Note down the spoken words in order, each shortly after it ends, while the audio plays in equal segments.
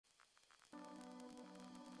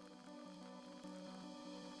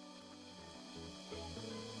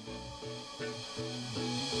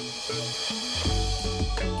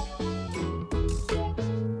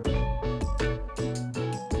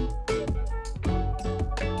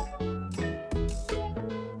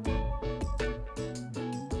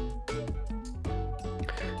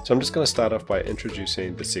So I'm just going to start off by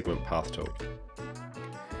introducing the segment path tool.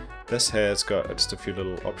 This has got just a few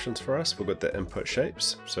little options for us. We've got the input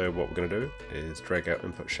shapes. So what we're going to do is drag our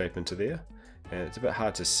input shape into there. And it's a bit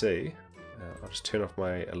hard to see. I'll just turn off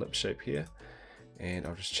my ellipse shape here and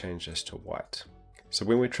I'll just change this to white. So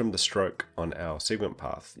when we trim the stroke on our segment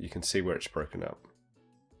path, you can see where it's broken up.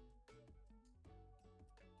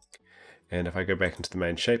 And if I go back into the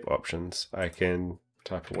main shape options, I can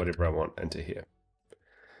type whatever I want into here.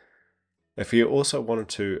 If you also wanted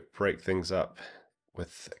to break things up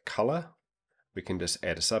with color, we can just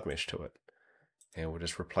add a submesh to it. And we'll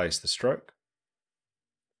just replace the stroke.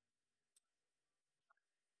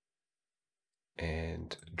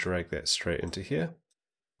 And drag that straight into here.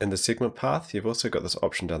 In the segment path, you've also got this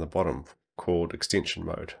option down the bottom called extension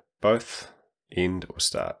mode, both end or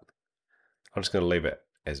start. I'm just going to leave it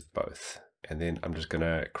as both, and then I'm just going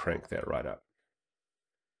to crank that right up.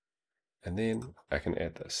 And then I can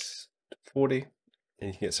add this to 40, and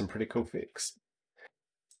you can get some pretty cool effects.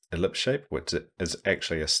 Ellipse shape, which is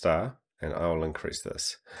actually a star, and I will increase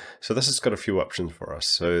this. So this has got a few options for us.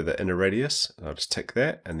 So the inner radius, I'll just tick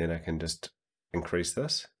that, and then I can just increase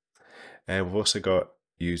this. And we've also got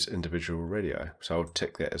use individual radio, so I'll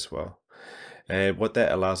tick that as well. And what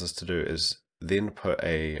that allows us to do is then put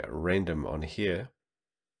a random on here,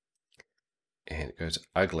 and it goes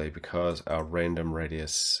ugly because our random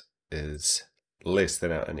radius is less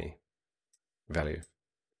than our any value.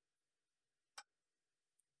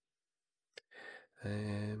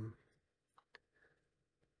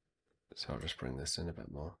 So I'll just bring this in a bit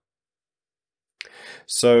more.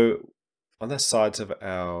 So on the sides of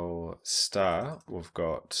our star, we've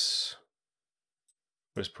got,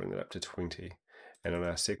 we'll just bring that up to 20. And on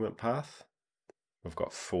our segment path, we've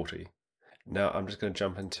got 40. Now I'm just going to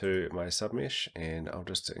jump into my submesh and I'll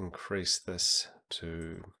just increase this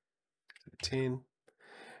to 10.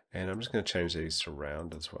 And I'm just going to change these to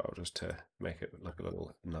round as well, just to make it look a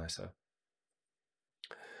little nicer.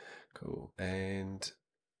 Cool. And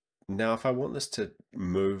now if I want this to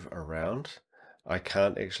move around, I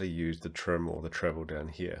can't actually use the trim or the travel down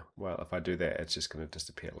here. Well, if I do that, it's just going to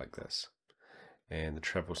disappear like this. And the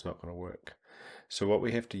travel's not going to work. So what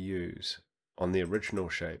we have to use on the original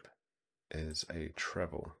shape is a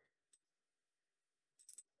travel.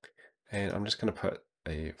 And I'm just going to put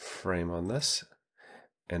a frame on this.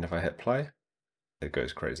 And if I hit play, it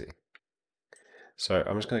goes crazy. So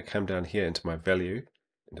I'm just going to come down here into my value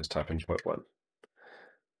and just type in 0.1.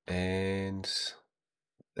 And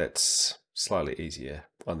that's slightly easier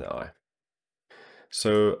on the eye.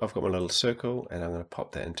 So I've got my little circle and I'm going to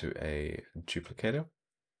pop that into a duplicator.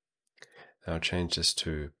 I'll change this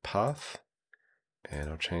to path and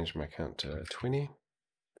I'll change my count to 20.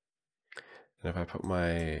 And if I put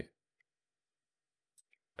my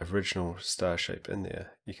original star shape in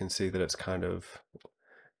there, you can see that it's kind of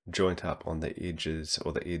joint up on the edges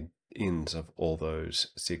or the ends of all those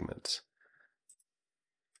segments.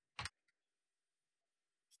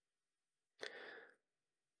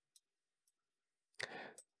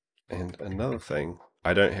 And another thing,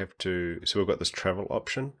 I don't have to, so we've got this travel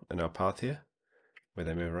option in our path here where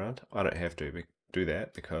they move around. I don't have to do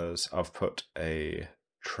that because I've put a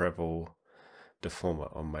travel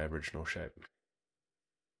deformer on my original shape.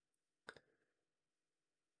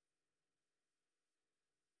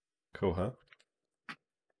 Cool, huh?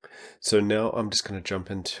 So now I'm just going to jump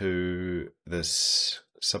into this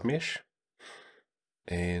submesh.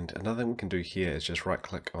 And another thing we can do here is just right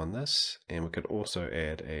click on this, and we could also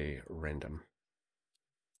add a random.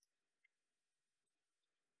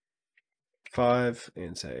 5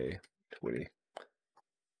 and say 20.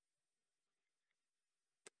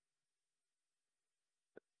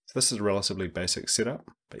 So this is a relatively basic setup,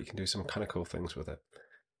 but you can do some kind of cool things with it.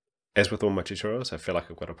 As with all my tutorials, I feel like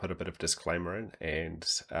I've got to put a bit of disclaimer in and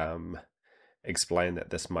explain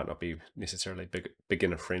that this might not be necessarily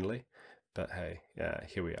beginner friendly, but hey,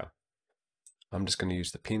 here we are. I'm just going to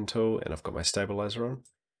use the pen tool and I've got my stabilizer on.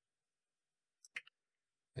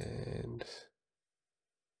 And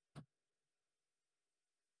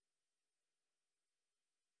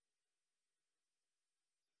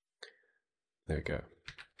there we go.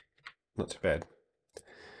 Not too bad.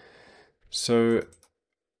 So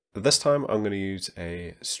this time I'm going to use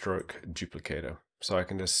a stroke duplicator. So I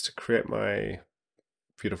can just create my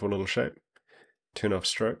beautiful little shape, turn off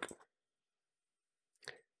stroke,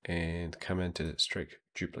 and come into Stroke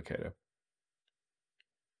Duplicator.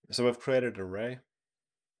 So I've created an array,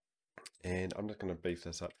 and I'm just going to beef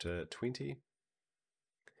this up to 20,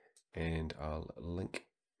 and I'll link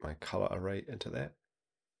my color array into that.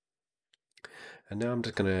 And now I'm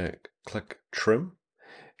just going to click trim,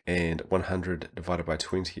 and 100 divided by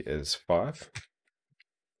 20 is 5.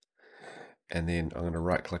 And then I'm going to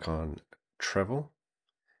right click on travel,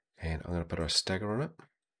 and I'm going to put a stagger on it,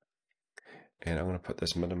 and I'm going to put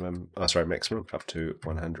this maximum up to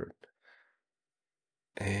 100.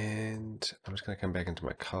 And I'm just going to come back into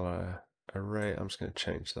my color array. I'm just going to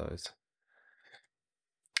change those.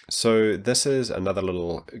 So this is another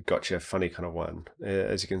little gotcha funny kind of one.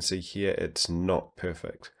 As you can see here, it's not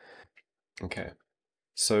perfect. Okay,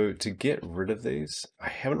 so to get rid of these, I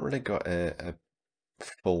haven't really got a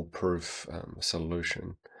foolproof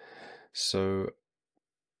solution. So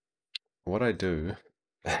what I do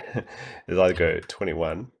is I go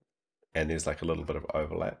 21 and there's like a little bit of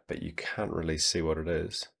overlap, but you can't really see what it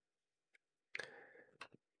is.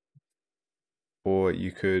 Or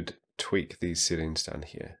you could tweak these settings down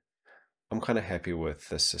here. I'm kind of happy with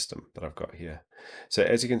this system that I've got here. So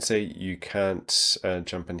as you can see, you can't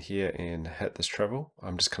jump in here and hit this travel.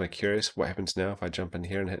 I'm just kind of curious what happens now if I jump in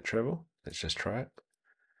here and hit travel. Let's just try it.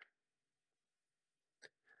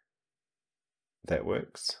 That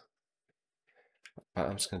works. But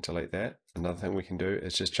I'm just going to delete that. Another thing we can do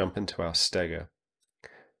is just jump into our stagger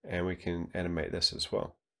and we can animate this as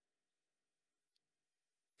well.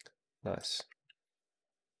 Nice.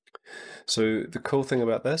 So the cool thing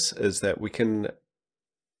about this is that we can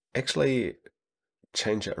actually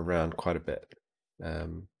change it around quite a bit.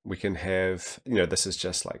 We can have, this is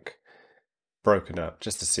just like broken up,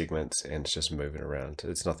 just the segments, and it's just moving around.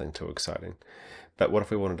 It's nothing too exciting. But what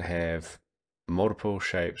if we wanted to have multiple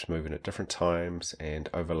shapes moving at different times and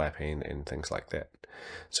overlapping and things like that?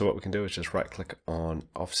 So what we can do is just right click on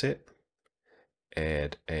offset,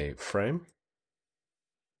 add a frame,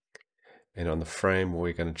 and on the frame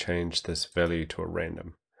we're going to change this value to a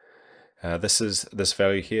random. This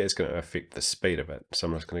value here is going to affect the speed of it. So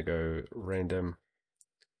I'm just going to go random.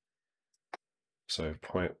 So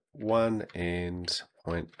 0.1 and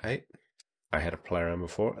 0.8. I had a play around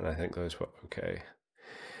before and I think those were okay.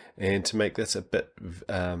 And to make this a bit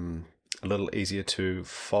a little easier to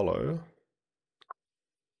follow,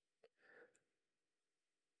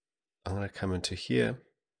 I'm going to come into here,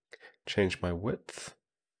 change my width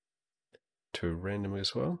to random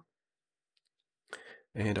as well.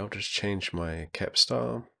 And I'll just change my cap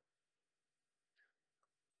style.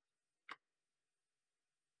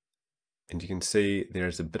 And you can see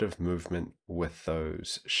there's a bit of movement with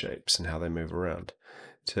those shapes and how they move around.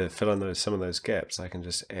 To fill in some of those gaps, I can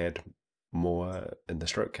just add more in the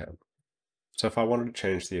stroke count. So if I wanted to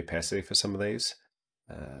change the opacity for some of these,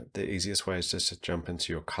 the easiest way is just to jump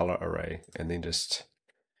into your color array and then just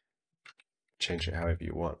change it however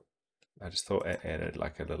you want. I just thought it added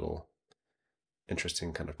like a little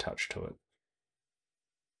interesting kind of touch to it.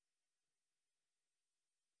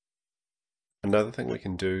 Another thing we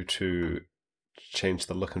can do to change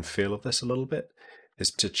the look and feel of this a little bit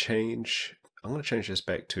is to change, I'm going to change this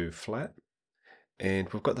back to flat, and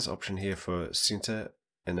we've got this option here for center,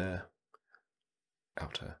 inner,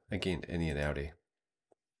 outer. Again, innie and outie.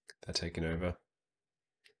 They're taking over.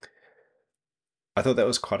 I thought that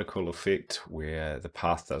was quite a cool effect where the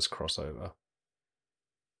path does cross over.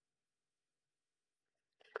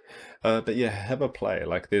 But yeah, have a play.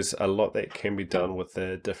 Like there's a lot that can be done with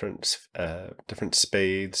the different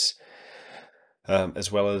speeds,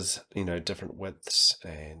 as well as different widths,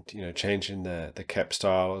 and changing the cap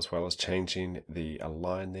style as well as changing the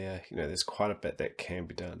align there. There's quite a bit that can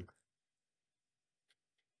be done.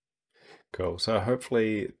 Cool. So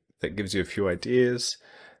hopefully that gives you a few ideas.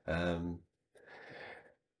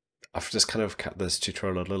 I've just kind of cut this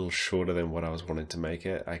tutorial a little shorter than what I was wanting to make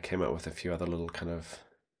it. I came up with a few other little kind of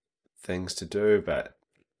things to do, but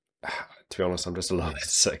to be honest, I'm just a little bit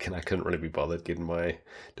sick and I couldn't really be bothered doing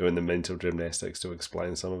the mental gymnastics to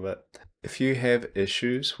explain some of it. If you have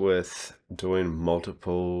issues with doing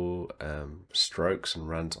multiple strokes and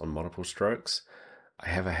runs on multiple strokes, I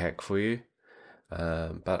have a hack for you,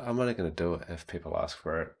 but I'm only going to do it if people ask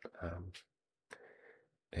for it.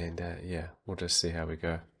 Yeah, we'll just see how we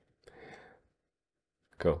go.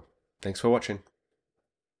 Cool. Thanks for watching.